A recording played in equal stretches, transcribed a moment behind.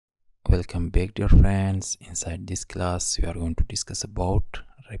Welcome back, dear friends. Inside this class we are going to discuss about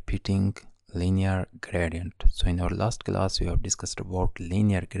repeating linear gradient. So in our last class we have discussed about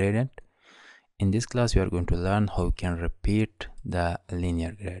linear gradient. In this class we are going to learn how you can repeat the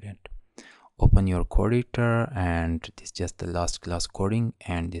linear gradient. Open your code editor, and this is just the last class coding,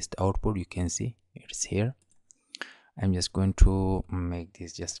 and this the output. You can see it's here. I'm just going to make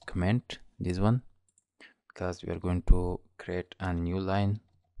this just comment this one, because we are going to create a new line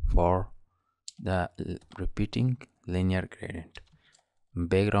for the repeating linear gradient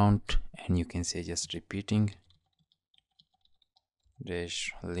background, and you can say just repeating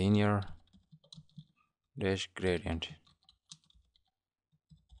dash linear dash gradient,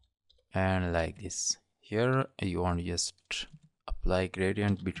 and like this. Here you want to just apply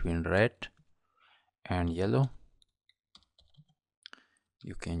gradient between red and yellow.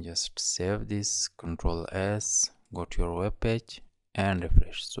 You can just save this, Control S, go to your web page and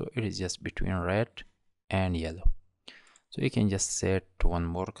refresh. So it is just between red and yellow. So you can just set one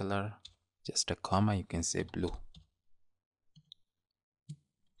more color, just a comma, you can say blue.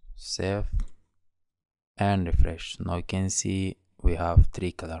 Save and refresh. Now you can see we have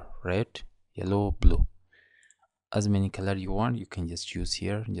three color: red, yellow, blue. As many color you want, you can just use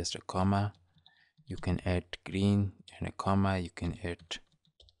here, just a comma. You can add green and a comma, you can add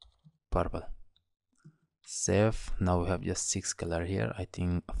purple. Save. Now we have just 6 color here, I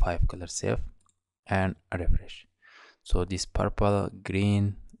think 5 color. Save and refresh. So this purple,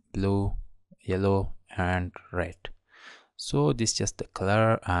 green, blue, yellow and red. So this just the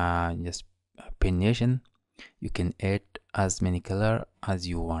color, just combination. You can add as many color as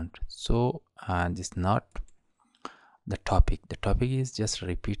you want. So this not the topic. The topic is just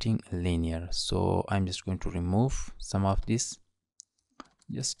repeating linear. So I'm just going to remove some of this.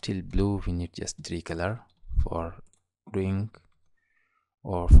 Just till blue we need just 3 color for doing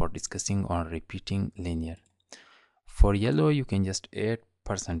or for discussing on repeating linear. For yellow you can just add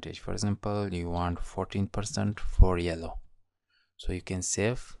percentage. For example, you want 14% for yellow. So you can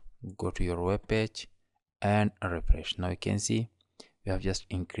save, go to your web page and refresh. Now you can see we have just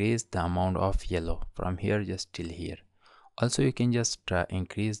increased the amount of yellow from here just till here. Also you can just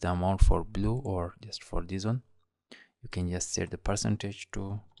increase the amount for blue, or just for this one you can just set the percentage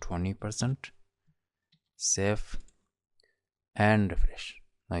to 20%. Save and refresh.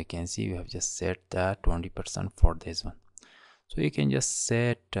 Now you can see we have just set the 20% for this one. So you can just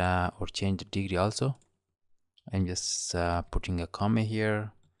set or change the degree also. I'm just putting a comma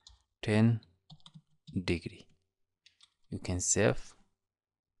here, 10 degree. You can save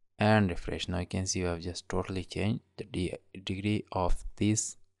and refresh. Now you can see we have just totally changed the degree of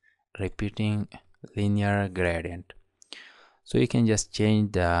this repeating linear gradient. So you can just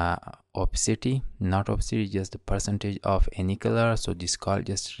change the opacity, not opacity, just the percentage of any color. So this called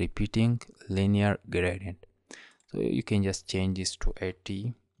just repeating linear gradient. So you can just change this to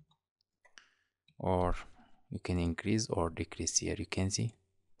 80, or you can increase or decrease here, you can see,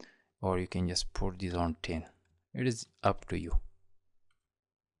 or you can just put this on 10. It is up to you.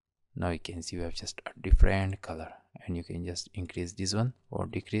 Now you can see we have just a different color, and you can just increase this one or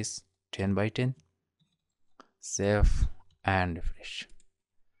decrease 10 by 10. Save and refresh.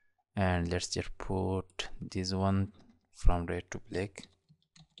 And let's just put this one from red to black.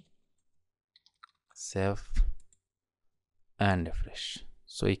 Save and refresh.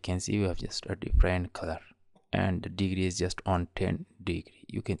 So you can see we have just a different color, and the degree is just on 10 degree.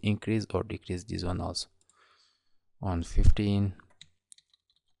 You can increase or decrease this one also on 15.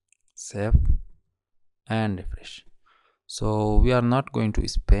 Save and refresh. So we are not going to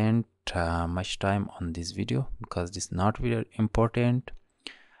spend much time on this video, because this is not very important.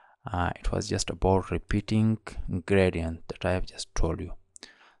 It was just about repeating gradient that I have just told you.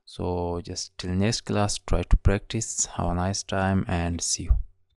 So just till next class, try to practice. Have a nice time and see you.